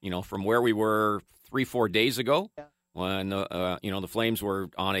 But from where we were 3-4 days ago, when the Flames were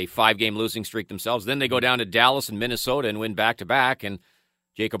on a 5-game losing streak themselves, then they go down to Dallas and Minnesota and win back-to-back, and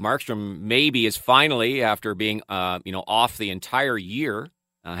Jacob Markstrom maybe is finally, after being off the entire year,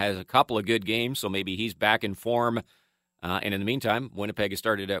 has a couple of good games, so maybe he's back in form. And in the meantime, Winnipeg has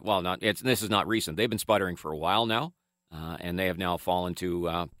started this is not recent. They've been sputtering for a while now, and they have now fallen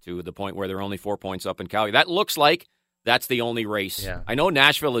to the point where they're only 4 points up in Calgary. That looks like that's the only race. Yeah. I know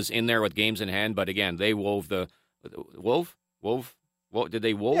Nashville is in there with games in hand, but again, they wove the wove. What did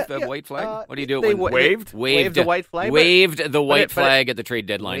they wove the white flag? What do you do? Waved the white flag. Waved the white flag at the trade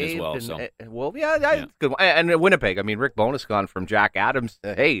deadline as well. Good. And Winnipeg. I mean, Rick Bowness has gone from Jack Adams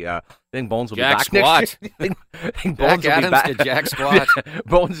to, I think Bones will be back next year. I think Bones Jack will be back. Adams to Jack Squat.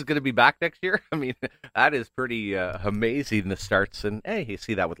 Bones is going to be back next year. I mean, that is pretty amazing, the starts. And, you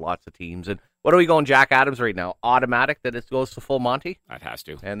see that with lots of teams. And what are we going, Jack Adams right now? Automatic that it goes to full Monty? That has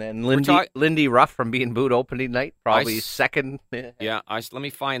to. And then Lindy Ruff from being booed opening night, probably second. Yeah, let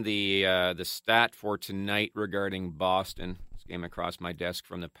me find the stat for tonight regarding Boston. This came across my desk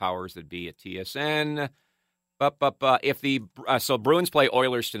from the powers that be at TSN. So Bruins play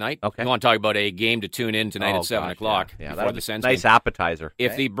Oilers tonight. Okay. You want to talk about a game to tune in tonight at 7 o'clock before the Sens nice game. Appetizer.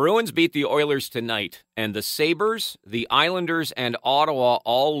 If the Bruins beat the Oilers tonight and the Sabres, the Islanders, and Ottawa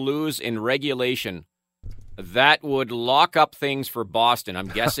all lose in regulation, that would lock up things for Boston. I'm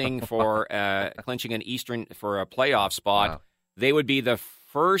guessing for clinching an Eastern for a playoff spot. Wow. They would be the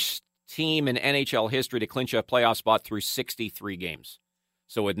first team in NHL history to clinch a playoff spot through 63 games.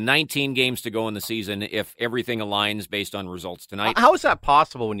 So with 19 games to go in the season, if everything aligns based on results tonight. How is that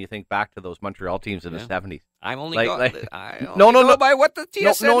possible when you think back to those Montreal teams in the 70s? I'm only I go by what the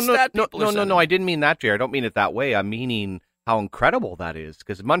TSN stat people are saying. No, I didn't mean that, Jerry. I don't mean it that way. I'm meaning how incredible that is,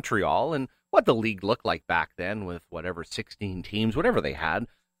 because Montreal and what the league looked like back then with whatever 16 teams, whatever they had,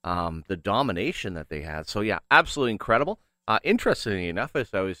 the domination that they had. So, yeah, absolutely incredible. Interestingly enough,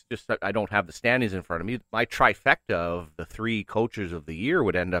 I don't have the standings in front of me. My trifecta of the 3 coaches of the year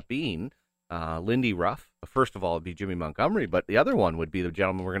would end up being Lindy Ruff. First of all, it would be Jimmy Montgomery, but the other one would be the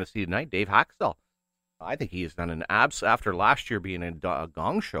gentleman we're going to see tonight, Dave Haxtell. I think he has done an after last year being a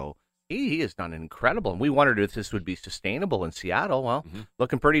gong show. He has done incredible, and we wondered if this would be sustainable in Seattle. Well,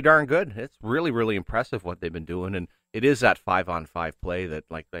 looking pretty darn good. It's really, really impressive what they've been doing, and it is that 5-on-5 play that,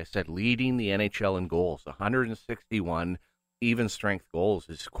 like I said, leading the NHL in goals, 161 even strength goals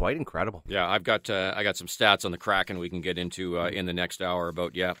is quite incredible. Yeah, I got some stats on the Kraken we can get into in the next hour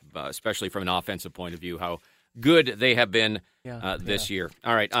about especially from an offensive point of view, how good they have been this year.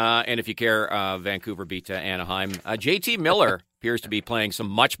 All right, and if you care, Vancouver beat Anaheim. JT Miller appears to be playing some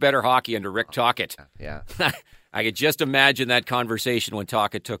much better hockey under Rick Tocchet. Yeah, I could just imagine that conversation when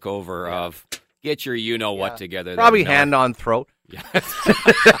Tocchet took over of get your you-know-what together. Probably hand on throat. Yeah.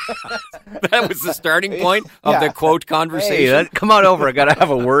 That was the starting point of the quote conversation. Hey, come on over. I got to have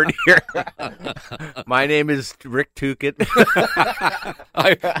a word here. My name is Rick Tocchet.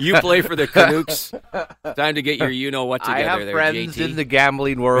 You play for the Canucks. Time to get your you-know-what together. I have there, friends JT. in the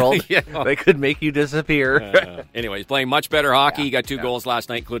gambling world. They could make you disappear. Anyway, he's playing much better hockey. He got 2 goals last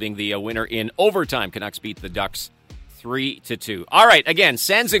night, including the winner in overtime. Canucks beat the Ducks 3-2. All right, again,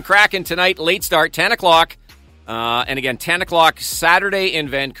 Sens and Kraken tonight. Late start, 10 o'clock. And again, 10 o'clock Saturday in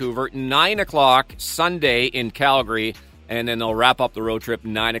Vancouver, 9 o'clock Sunday in Calgary, and then they'll wrap up the road trip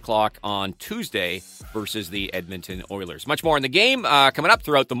 9 o'clock on Tuesday versus the Edmonton Oilers. Much more in the game coming up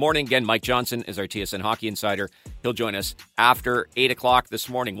throughout the morning. Again, Mike Johnson is our TSN Hockey Insider. He'll join us after 8 o'clock this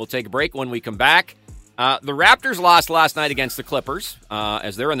morning. We'll take a break. When we come back, The Raptors lost last night against the Clippers,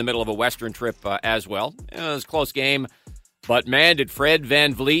 as they're in the middle of a Western trip as well. It was a close game, but man, did Fred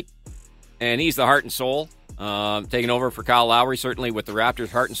VanVleet, and he's the heart and soul, taking over for Kyle Lowry, certainly with the Raptors,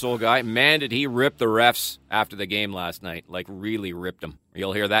 heart and soul guy. Man, did he rip the refs after the game last night, like really ripped them.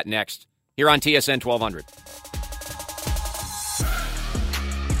 You'll hear that next here on TSN 1200.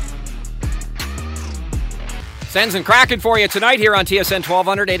 Sens and Kraken for you tonight here on TSN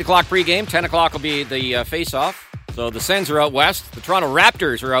 1200, 8 o'clock pregame. 10 o'clock will be the face-off. So the Sens are out west. The Toronto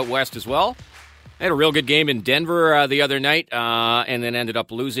Raptors are out west as well. They had a real good game in Denver the other night and then ended up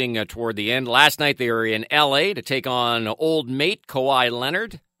losing toward the end. Last night they were in L.A. to take on old mate Kawhi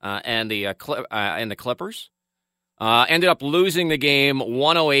Leonard and the Clippers. Ended up losing the game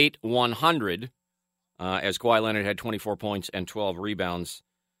 108-100 as Kawhi Leonard had 24 points and 12 rebounds.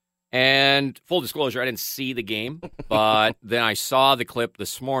 And full disclosure, I didn't see the game, but then I saw the clip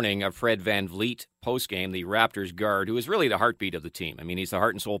this morning of Fred VanVleet postgame, the Raptors guard, who is really the heartbeat of the team. I mean, he's the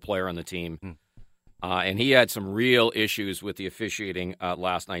heart and soul player on the team. And he had some real issues with the officiating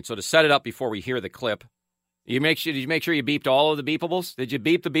last night. So to set it up before we hear the clip, did you make sure you beeped all of the beepables? Did you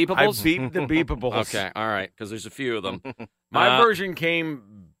beep the beepables? I beeped the beepables. Okay, all right, because there's a few of them. My version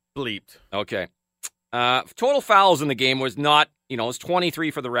came bleeped. Okay. Total fouls in the game was not, it was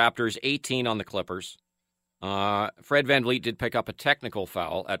 23 for the Raptors, 18 on the Clippers. Fred VanVleet did pick up a technical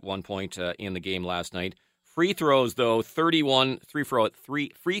foul at one point in the game last night. Free throws, though, 31 free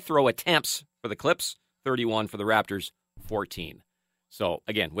throw attempts for the Clips, 31 for the Raptors, 14. So,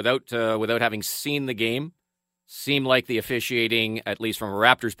 again, without having seen the game, seemed like the officiating, at least from a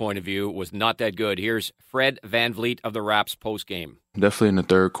Raptors point of view, was not that good. Here's Fred VanVleet of the Raps post-game. Definitely in the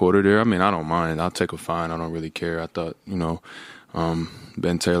third quarter there. I mean, I don't mind. I'll take a fine. I don't really care. I thought,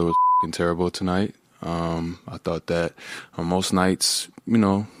 Ben Taylor was terrible tonight. I thought that on most nights,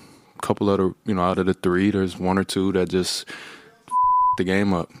 a couple of out of the three, there's one or two that just the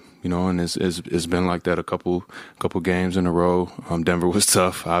game up. And it's been like that a couple games in a row. Denver was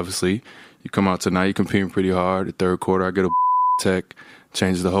tough, obviously. You come out tonight, you're competing pretty hard. The third quarter, I get a tech,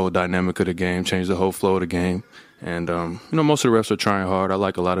 changes the whole dynamic of the game, changes the whole flow of the game. And, most of the refs are trying hard. I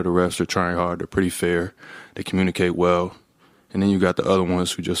like a lot of the refs are trying hard. They're pretty fair. They communicate well. And then you got the other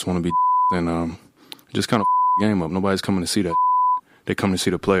ones who just want to be and just kind of game up. Nobody's coming to see that. They come to see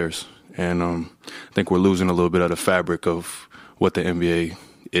the players. And I think we're losing a little bit of the fabric of what the NBA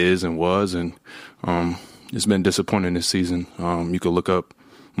is and was. And it's been disappointing this season. You could look up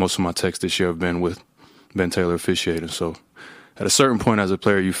most of my texts this year have been with Ben Taylor officiating. So at a certain point as a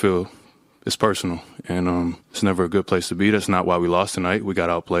player, you feel it's personal. And it's never a good place to be. That's not why we lost tonight. We got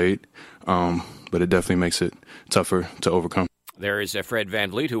outplayed. But it definitely makes it tougher to overcome. There is Fred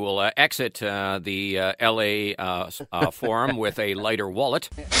VanVleet, who will exit the L.A. forum with a lighter wallet,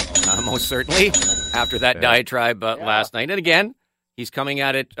 most certainly, after that diatribe last night. And again, he's coming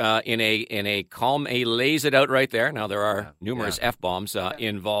at it in a calm, he lays it out right there. Now, there are numerous F-bombs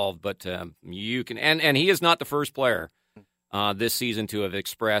involved, but you can, and he is not the first player this season to have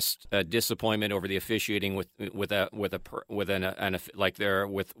expressed disappointment over the officiating with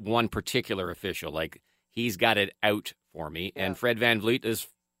one particular official. Like, he's got it out for me. Yeah. And Fred VanVleet is,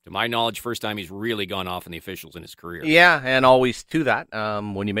 to my knowledge, first time he's really gone off on the officials in his career. Yeah, and always to that.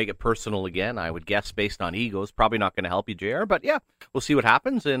 When you make it personal again, I would guess based on egos, probably not going to help you, JR. But yeah, we'll see what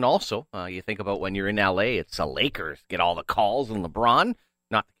happens. And also, you think about when you're in LA, it's the Lakers get all the calls and LeBron.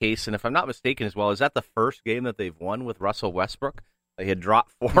 Not the case. And if I'm not mistaken as well, is that the first game that they've won with Russell Westbrook? They had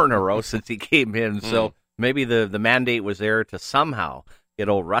dropped 4 in a row since he came in. So maybe the mandate was there to somehow get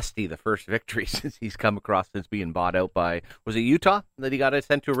old Rusty the first victory since he's come across since being bought out by, was it Utah that he got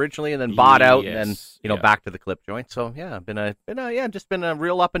sent to originally and then bought out and then back to the clip joint. So yeah, been a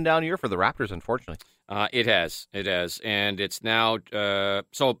real up and down year for the Raptors, unfortunately. It has, and it's now.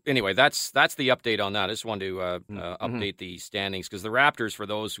 So anyway, that's the update on that. I just wanted to update the standings because the Raptors, for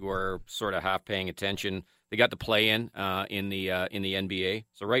those who are sort of half paying attention, they got the play-in in the NBA.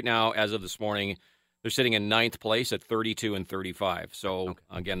 So right now, as of this morning, they're sitting in 9th place at 32 and 35. So,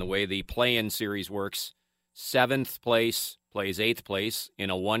 again, the way the play-in series works, 7th place plays 8th place in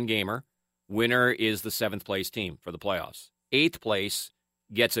a one-gamer. Winner is the 7th place team for the playoffs. 8th place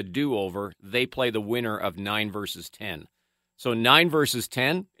gets a do-over. They play the winner of 9 versus 10. So 9 versus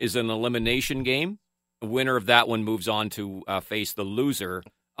 10 is an elimination game. The winner of that one moves on to face the loser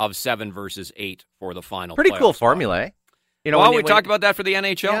of 7 versus 8 for the final. Pretty cool formula, eh? We talked about that for the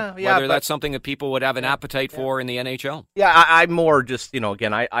NHL, whether that's something that people would have an appetite for in the NHL. Yeah, I'm more just,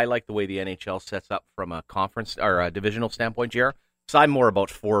 again, I like the way the NHL sets up from a conference or a divisional standpoint, JR. So I'm more about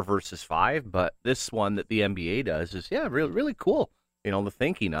 4 versus 5, but this one that the NBA does is, really, really cool. the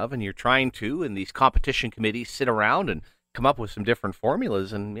thinking of, and you're trying to, and these competition committees sit around and come up with some different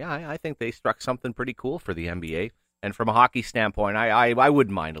formulas, and I think they struck something pretty cool for the NBA. And from a hockey standpoint, I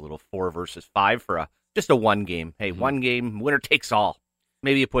wouldn't mind a little 4 versus 5 for just a one game. Hey, one game, winner takes all.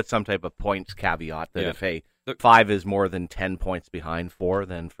 Maybe you put some type of points caveat that if 5 is more than 10 points behind 4,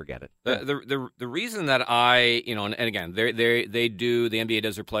 then forget it. The reason that and again, the NBA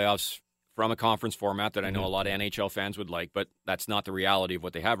does their playoffs from a conference format that I know a lot of NHL fans would like, but that's not the reality of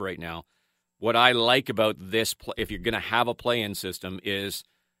what they have right now. What I like about this, if you're going to have a play-in system, is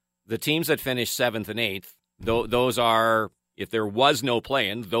the teams that finish 7th and 8th, those are, if there was no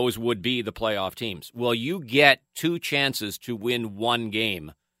play-in, those would be the playoff teams. Well, you get 2 chances to win one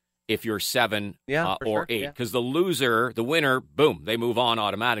game if you're 7 or 8. Because the winner, boom, they move on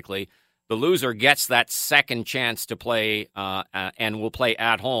automatically. The loser gets that second chance to play and will play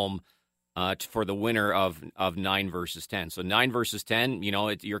at home for the winner of 9 versus 10. So 9 versus 10,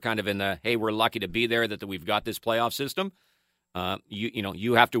 you're kind of in the, hey, we're lucky to be there, that we've got this playoff system.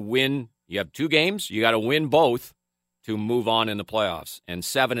 You have to win. You have 2 games. You got to win both to move on in the playoffs. And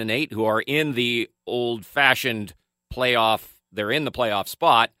 7 and 8, who are in the old-fashioned playoff, they're in the playoff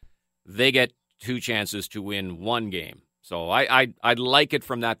spot, they get 2 chances to win 1 game. So I like it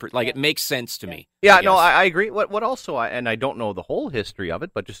from that. It makes sense to me. Yeah, I agree. What also, and I don't know the whole history of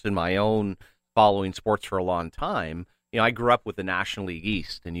it, but just in my own following sports for a long time, I grew up with the National League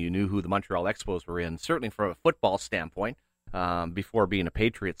East, and you knew who the Montreal Expos were in. Certainly from a football standpoint, before being a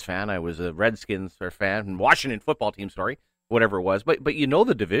Patriots fan, I was a Redskins fan, Washington football team, whatever it was. But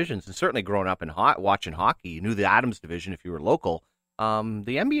the divisions, and certainly growing up in watching hockey, you knew the Adams division if you were local.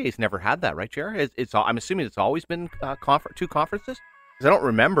 The NBA's never had that, right, Jared? I'm assuming it's always been 2 conferences? Because I don't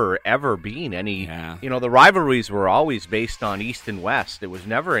remember ever being any, the rivalries were always based on East and West. It was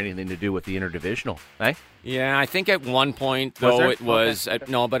never anything to do with the interdivisional, right? Yeah, I think at one point, though, it was,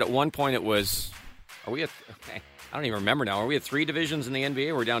 but at one point it was, I don't even remember now. Are we at 3 divisions in the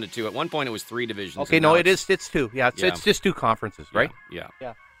NBA? We're down to 2. At one point it was 3 divisions. Okay, no, it's 2. Yeah, it's just 2 conferences, right? Yeah.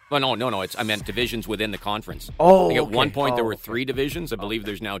 Well, no. I meant divisions within the conference. Oh, I think at one point there were 3 divisions. I believe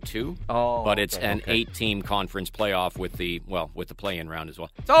there's now 2. Oh, but it's an 8-team conference playoff with the play-in round as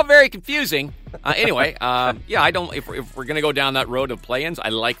well. It's all very confusing. Anyway, I don't. If we're going to go down that road of play-ins, I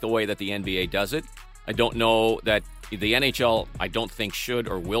like the way that the NBA does it. I don't know that the NHL, I don't think, should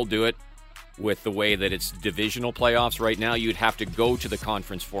or will do it with the way that it's divisional playoffs right now. You'd have to go to the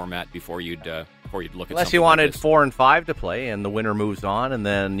conference format before you'd look at. Unless you wanted 4 and 5 to play, and the winner moves on, and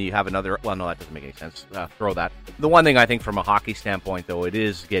then you have another. Well, no, that doesn't make any sense. Throw that. The one thing I think from a hockey standpoint, though, it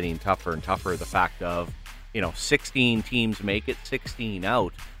is getting tougher and tougher. The fact of 16 teams make it, 16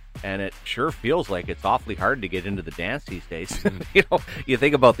 out. And it sure feels like it's awfully hard to get into the dance these days. You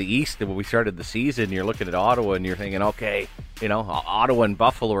think about the East, and when we started the season, you're looking at Ottawa, and you're thinking, okay, Ottawa and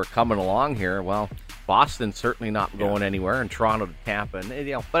Buffalo are coming along here. Well, Boston's certainly not going anywhere, and Toronto to Tampa.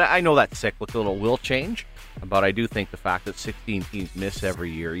 And, but I know that cyclical will change. But I do think the fact that 16 teams miss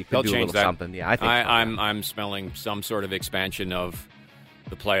every year, you could do a little something. Yeah, I think I'm smelling some sort of expansion of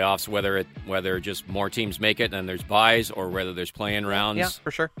the playoffs, whether just more teams make it and there's buys, or whether there's play-in rounds. Yeah, for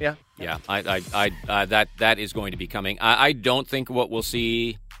sure. Yeah. That is going to be coming. I don't think what we'll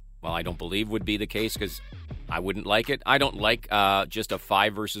see. Well, I don't believe would be the case, because I wouldn't like it. I don't like just a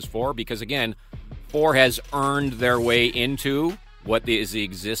 5 versus 4, because again, 4 has earned their way into what is the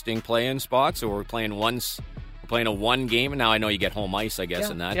existing play-in spot. So we're playing a 1 game, and now I know you get home ice, I guess,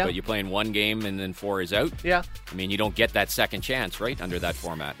 in that, but you're playing 1 game and then 4 is out. Yeah. I mean, you don't get that second chance, right, under that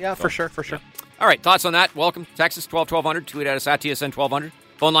format. Yeah, so, for sure. Yeah. All right, thoughts on that? Welcome. Texas 1200. Tweet at us at TSN 1200.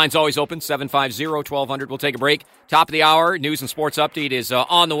 Phone line's always open, 750-1200. We'll take a break. Top of the hour, news and sports update is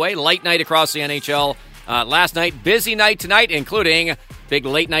on the way. Light night across the NHL. Last night, busy night tonight, including big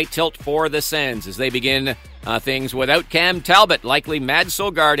late night tilt for the Sens as they begin things without Cam Talbot. Likely Mad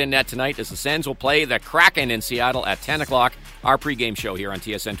Sogard in net tonight as the Sens will play the Kraken in Seattle at 10 o'clock. Our pregame show here on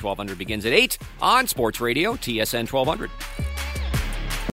TSN 1200 begins at 8 on Sports Radio TSN 1200.